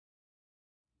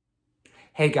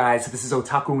Hey guys, this is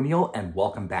Otaku Oniel and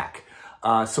welcome back.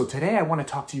 So today I want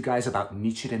to talk to you guys about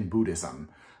Nichiren Buddhism,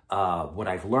 what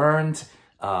I've learned,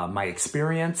 my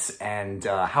experience, and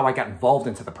how I got involved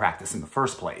into the practice in the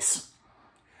first place.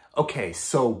 Okay,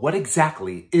 so what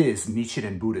exactly is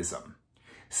Nichiren Buddhism?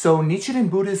 So Nichiren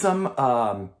Buddhism,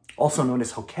 also known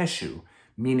as Hokeshu,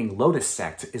 meaning lotus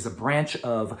sect, is a branch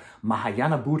of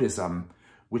Mahayana Buddhism,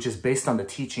 which is based on the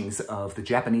teachings of the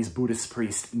Japanese Buddhist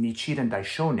priest Nichiren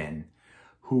Daishonin,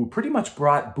 who pretty much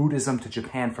brought Buddhism to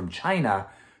Japan from China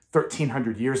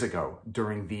 1300 years ago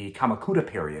during the Kamakura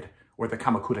period, or the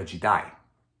Kamakura Jidai.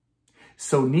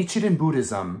 So Nichiren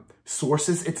Buddhism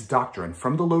sources its doctrine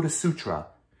from the Lotus Sutra,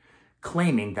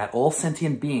 claiming that all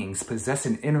sentient beings possess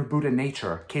an inner Buddha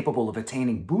nature capable of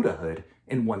attaining Buddhahood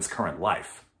in one's current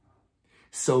life.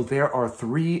 So there are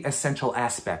three essential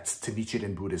aspects to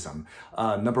Nichiren Buddhism.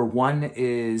 Number one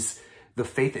is the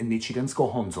faith in Nichiren's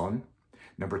Gohonzon.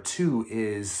 Number two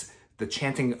is the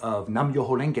chanting of Nam-myoho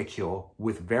Renge-kyo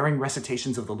with varying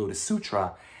recitations of the Lotus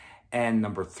Sutra. And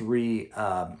number three,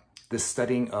 the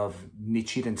studying of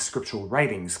Nichiren's scriptural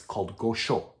writings called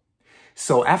Gosho.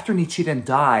 So after Nichiren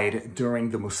died during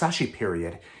the Musashi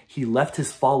period, he left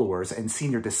his followers and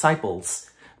senior disciples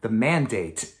the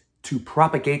mandate to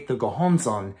propagate the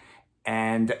Gohonzon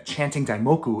and chanting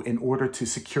Daimoku in order to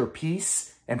secure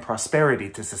peace and prosperity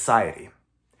to society.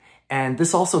 And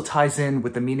this also ties in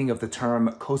with the meaning of the term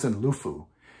Kozen Lufu.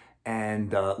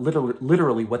 And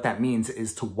literally what that means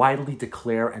is to widely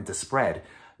declare and to spread.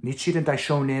 Nichiren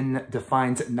Daishonin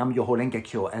defines Nam-myoho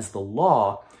Renge-kyo as the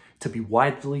law to be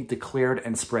widely declared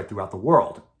and spread throughout the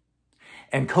world.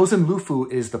 And Kozen Lufu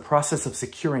is the process of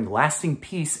securing lasting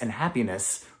peace and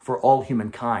happiness for all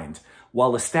humankind,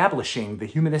 while establishing the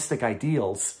humanistic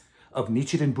ideals of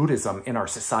Nichiren Buddhism in our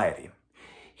society.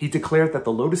 He declared that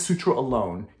the Lotus Sutra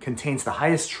alone contains the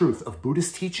highest truth of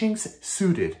Buddhist teachings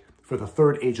suited for the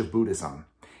third age of Buddhism,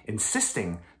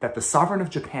 insisting that the sovereign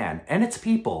of Japan and its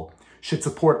people should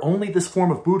support only this form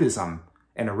of Buddhism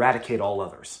and eradicate all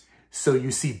others. So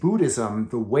you see, Buddhism,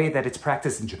 the way that it's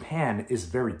practiced in Japan, is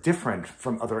very different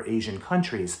from other Asian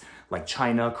countries like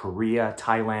China, Korea,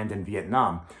 Thailand, and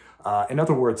Vietnam. In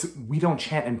other words, we don't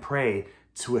chant and pray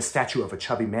to a statue of a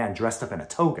chubby man dressed up in a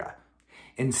toga.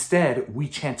 Instead, we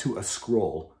chant to a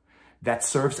scroll that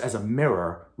serves as a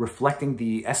mirror reflecting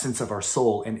the essence of our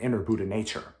soul and inner Buddha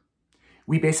nature.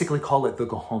 We basically call it the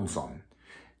Gohonzon.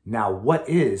 Now, what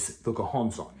is the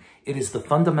Gohonzon? It is the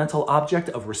fundamental object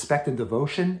of respect and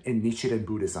devotion in Nichiren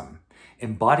Buddhism,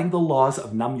 embodying the laws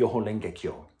of Nam-myoho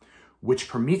Renge-kyo, which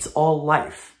permeates all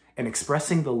life and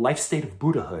expressing the life state of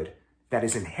Buddhahood that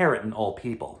is inherent in all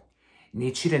people.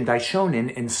 Nichiren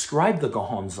Daishonin inscribed the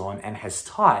Gohonzon and has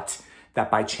taught that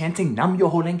by chanting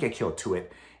Nam-myoho Renge-kyo to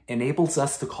it enables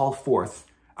us to call forth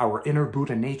our inner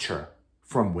Buddha nature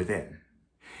from within.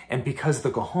 And because the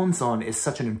Gohonzon is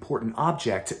such an important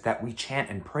object that we chant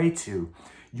and pray to,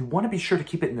 you want to be sure to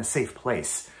keep it in a safe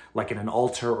place, like in an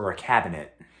altar or a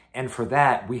cabinet. And for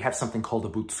that, we have something called a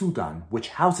Butsudan, which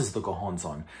houses the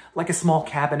Gohonzon, like a small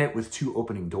cabinet with two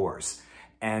opening doors.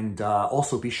 And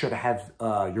also be sure to have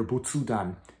your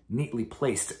Butsudan neatly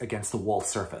placed against the wall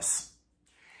surface.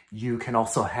 You can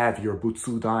also have your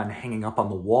Butsudan hanging up on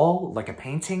the wall like a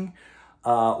painting,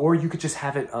 or you could just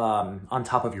have it on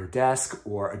top of your desk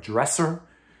or a dresser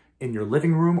in your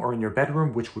living room or in your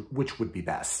bedroom, which would be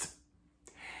best.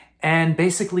 And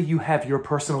basically you have your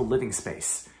personal living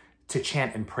space to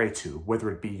chant and pray to, whether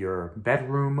it be your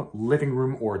bedroom, living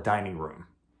room, or dining room.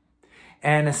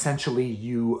 And essentially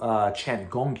you chant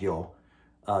Gongyo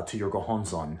to your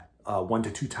Gohonzon 1 to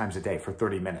 2 times a day for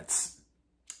 30 minutes.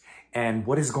 And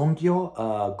what is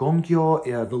Gongyo?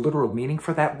 Gongyo, the literal meaning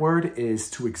for that word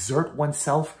is to exert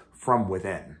oneself from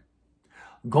within.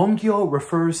 Gongyo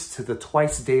refers to the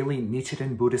twice daily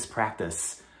Nichiren Buddhist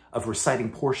practice of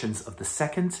reciting portions of the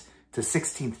 2nd to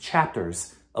 16th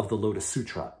chapters of the Lotus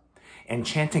Sutra and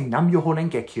chanting Nam-myoho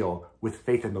Renge-kyo with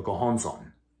faith in the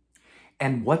Gohonzon.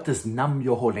 And what does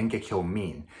Nam-myoho Renge-kyo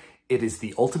mean? It is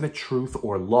the ultimate truth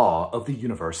or law of the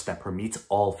universe that permeates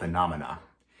all phenomena.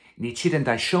 Nichiren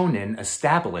Daishonin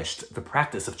established the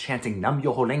practice of chanting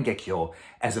Nam-myoho Renge-kyo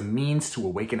as a means to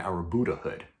awaken our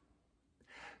Buddhahood.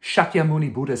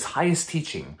 Shakyamuni Buddha's highest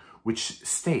teaching, which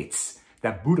states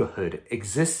that Buddhahood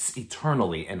exists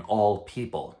eternally in all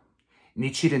people.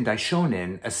 Nichiren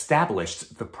Daishonin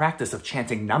established the practice of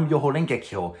chanting Nam-myoho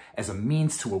Renge-kyo as a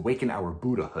means to awaken our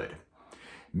Buddhahood.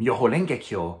 Myoho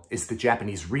Renge-kyo is the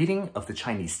Japanese reading of the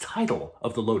Chinese title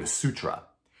of the Lotus Sutra.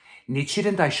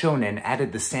 Nichiren Daishonin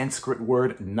added the Sanskrit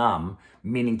word Nam,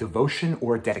 meaning devotion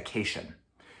or dedication.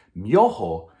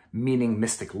 Myoho, meaning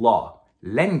mystic law,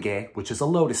 Renge, which is a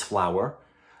lotus flower,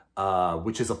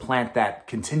 which is a plant that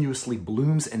continuously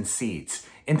blooms and seeds,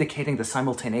 indicating the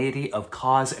simultaneity of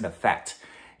cause and effect,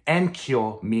 and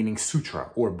Kyo, meaning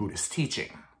sutra or Buddhist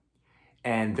teaching.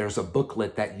 And there's a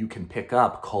booklet that you can pick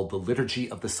up called The Liturgy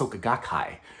of the Soka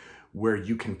Gakkai, where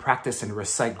you can practice and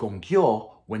recite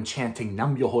Gongyo when chanting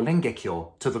Nam-myoho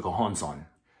Renge-kyo to the Gohonzon.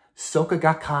 Soka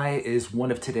Gakkai is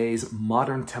one of today's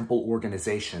modern temple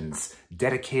organizations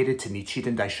dedicated to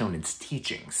Nichiren Daishonin's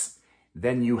teachings.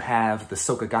 Then you have the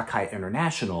Soka Gakkai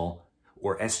International,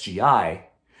 or SGI,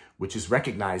 which is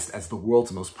recognized as the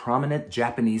world's most prominent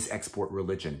Japanese export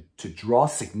religion to draw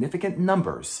significant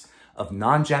numbers of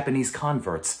non-Japanese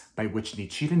converts by which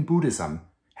Nichiren Buddhism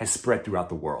has spread throughout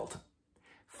the world.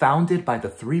 Founded by the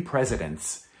three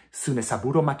presidents,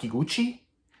 Tsunesaburo Makiguchi,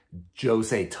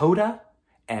 Jose Toda,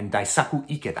 and Daisaku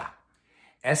Ikeda,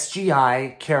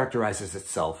 SGI characterizes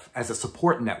itself as a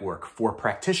support network for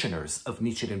practitioners of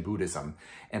Nichiren Buddhism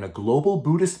and a global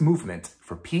Buddhist movement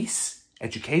for peace,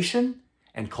 education,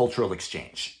 and cultural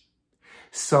exchange.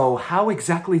 So how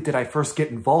exactly did I first get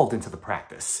involved into the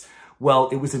practice? Well,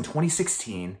 it was in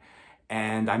 2016,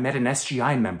 and I met an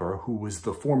SGI member who was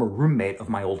the former roommate of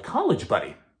my old college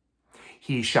buddy.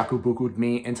 He shakubuku'd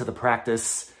me into the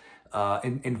practice,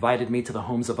 invited me to the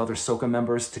homes of other Soka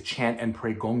members to chant and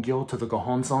pray Gongyo to the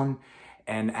Gohonzon,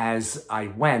 and as I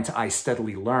went, I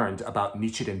steadily learned about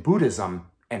Nichiren Buddhism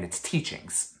and its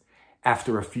teachings.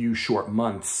 After a few short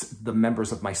months, the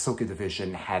members of my Soka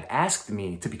division had asked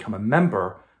me to become a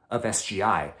member of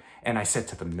SGI, and I said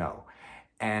to them no.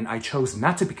 And I chose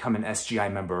not to become an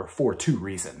SGI member for two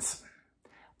reasons.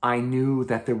 I knew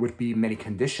that there would be many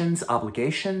conditions,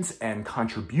 obligations, and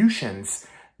contributions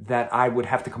that I would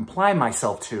have to comply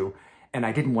myself to, and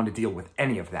I didn't want to deal with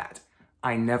any of that.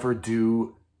 I never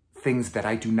do things that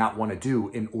I do not want to do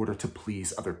in order to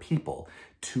please other people,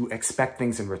 to expect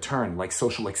things in return, like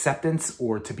social acceptance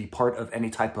or to be part of any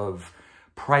type of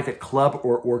private club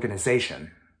or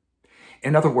organization.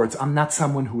 In other words, I'm not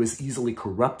someone who is easily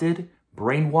corrupted,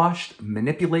 brainwashed,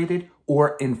 manipulated,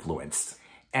 or influenced.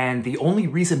 And the only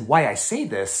reason why I say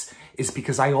this is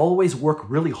because I always work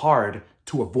really hard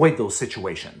to avoid those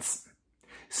situations.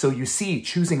 So you see,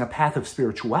 choosing a path of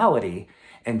spirituality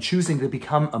and choosing to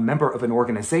become a member of an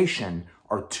organization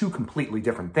are two completely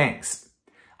different things.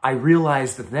 I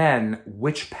realized then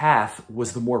which path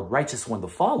was the more righteous one to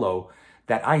follow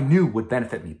that I knew would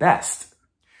benefit me best.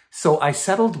 So I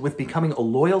settled with becoming a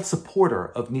loyal supporter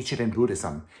of Nichiren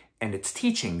Buddhism and its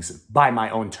teachings by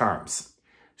my own terms.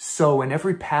 So in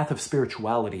every path of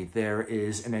spirituality, there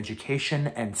is an education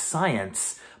and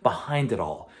science behind it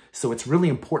all. So it's really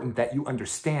important that you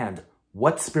understand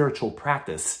what spiritual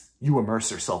practice you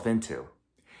immerse yourself into.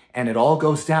 And it all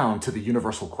goes down to the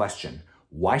universal question,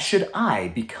 why should I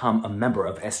become a member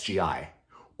of SGI?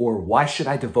 Or why should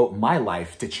I devote my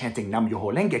life to chanting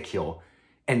Nam-myoho Renge-kyo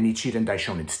and Nichiren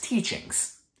Daishonin's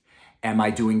teachings? Am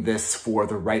I doing this for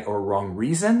the right or wrong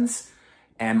reasons?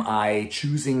 Am I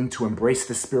choosing to embrace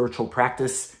this spiritual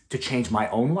practice to change my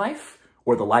own life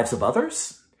or the lives of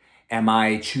others? Am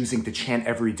I choosing to chant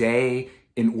every day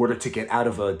in order to get out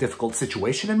of a difficult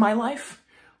situation in my life?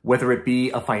 Whether it be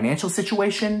a financial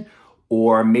situation,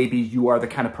 or maybe you are the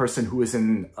kind of person who is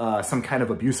in some kind of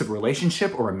abusive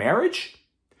relationship or a marriage.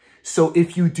 So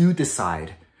if you do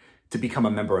decide to become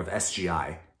a member of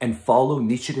SGI and follow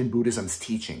Nichiren Buddhism's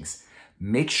teachings,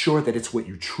 make sure that it's what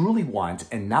you truly want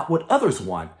and not what others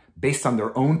want based on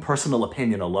their own personal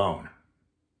opinion alone.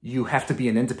 You have to be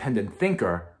an independent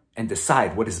thinker and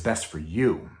decide what is best for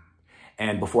you.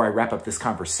 And before I wrap up this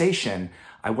conversation,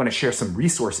 I want to share some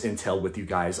resource intel with you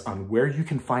guys on where you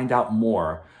can find out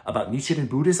more about Nichiren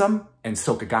Buddhism and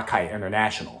Soka Gakkai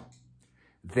International.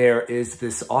 There is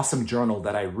this awesome journal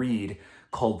that I read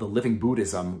called The Living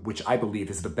Buddhism, which I believe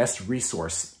is the best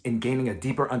resource in gaining a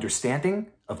deeper understanding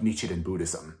of Nichiren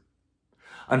Buddhism.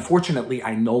 Unfortunately,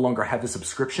 I no longer have a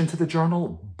subscription to the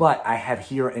journal, but I have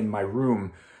here in my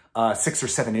room 6 or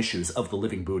 7 issues of The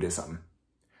Living Buddhism.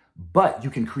 But you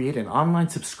can create an online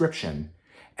subscription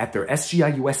at their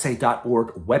sgiusa.org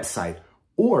website,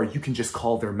 or you can just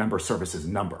call their member services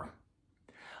number.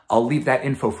 I'll leave that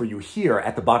info for you here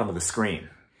at the bottom of the screen.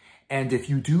 And if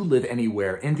you do live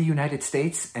anywhere in the United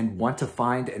States and want to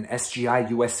find an SGI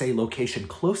USA location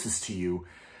closest to you,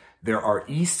 there are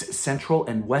East, Central,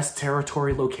 and West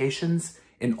Territory locations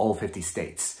in all 50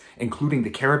 states, including the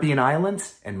Caribbean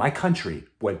islands and my country,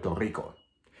 Puerto Rico.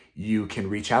 You can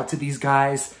reach out to these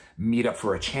guys, meet up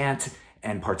for a chant,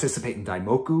 and participate in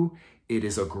Daimoku. It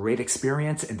is a great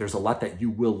experience, and there's a lot that you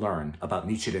will learn about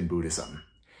Nichiren Buddhism.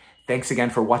 Thanks again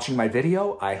for watching my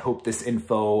video. I hope this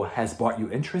info has brought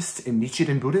you interest in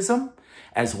Nichiren Buddhism,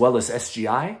 as well as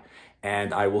SGI,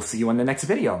 and I will see you in the next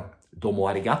video. Domo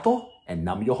arigato, and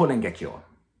Nam Myoho Renge Kyo.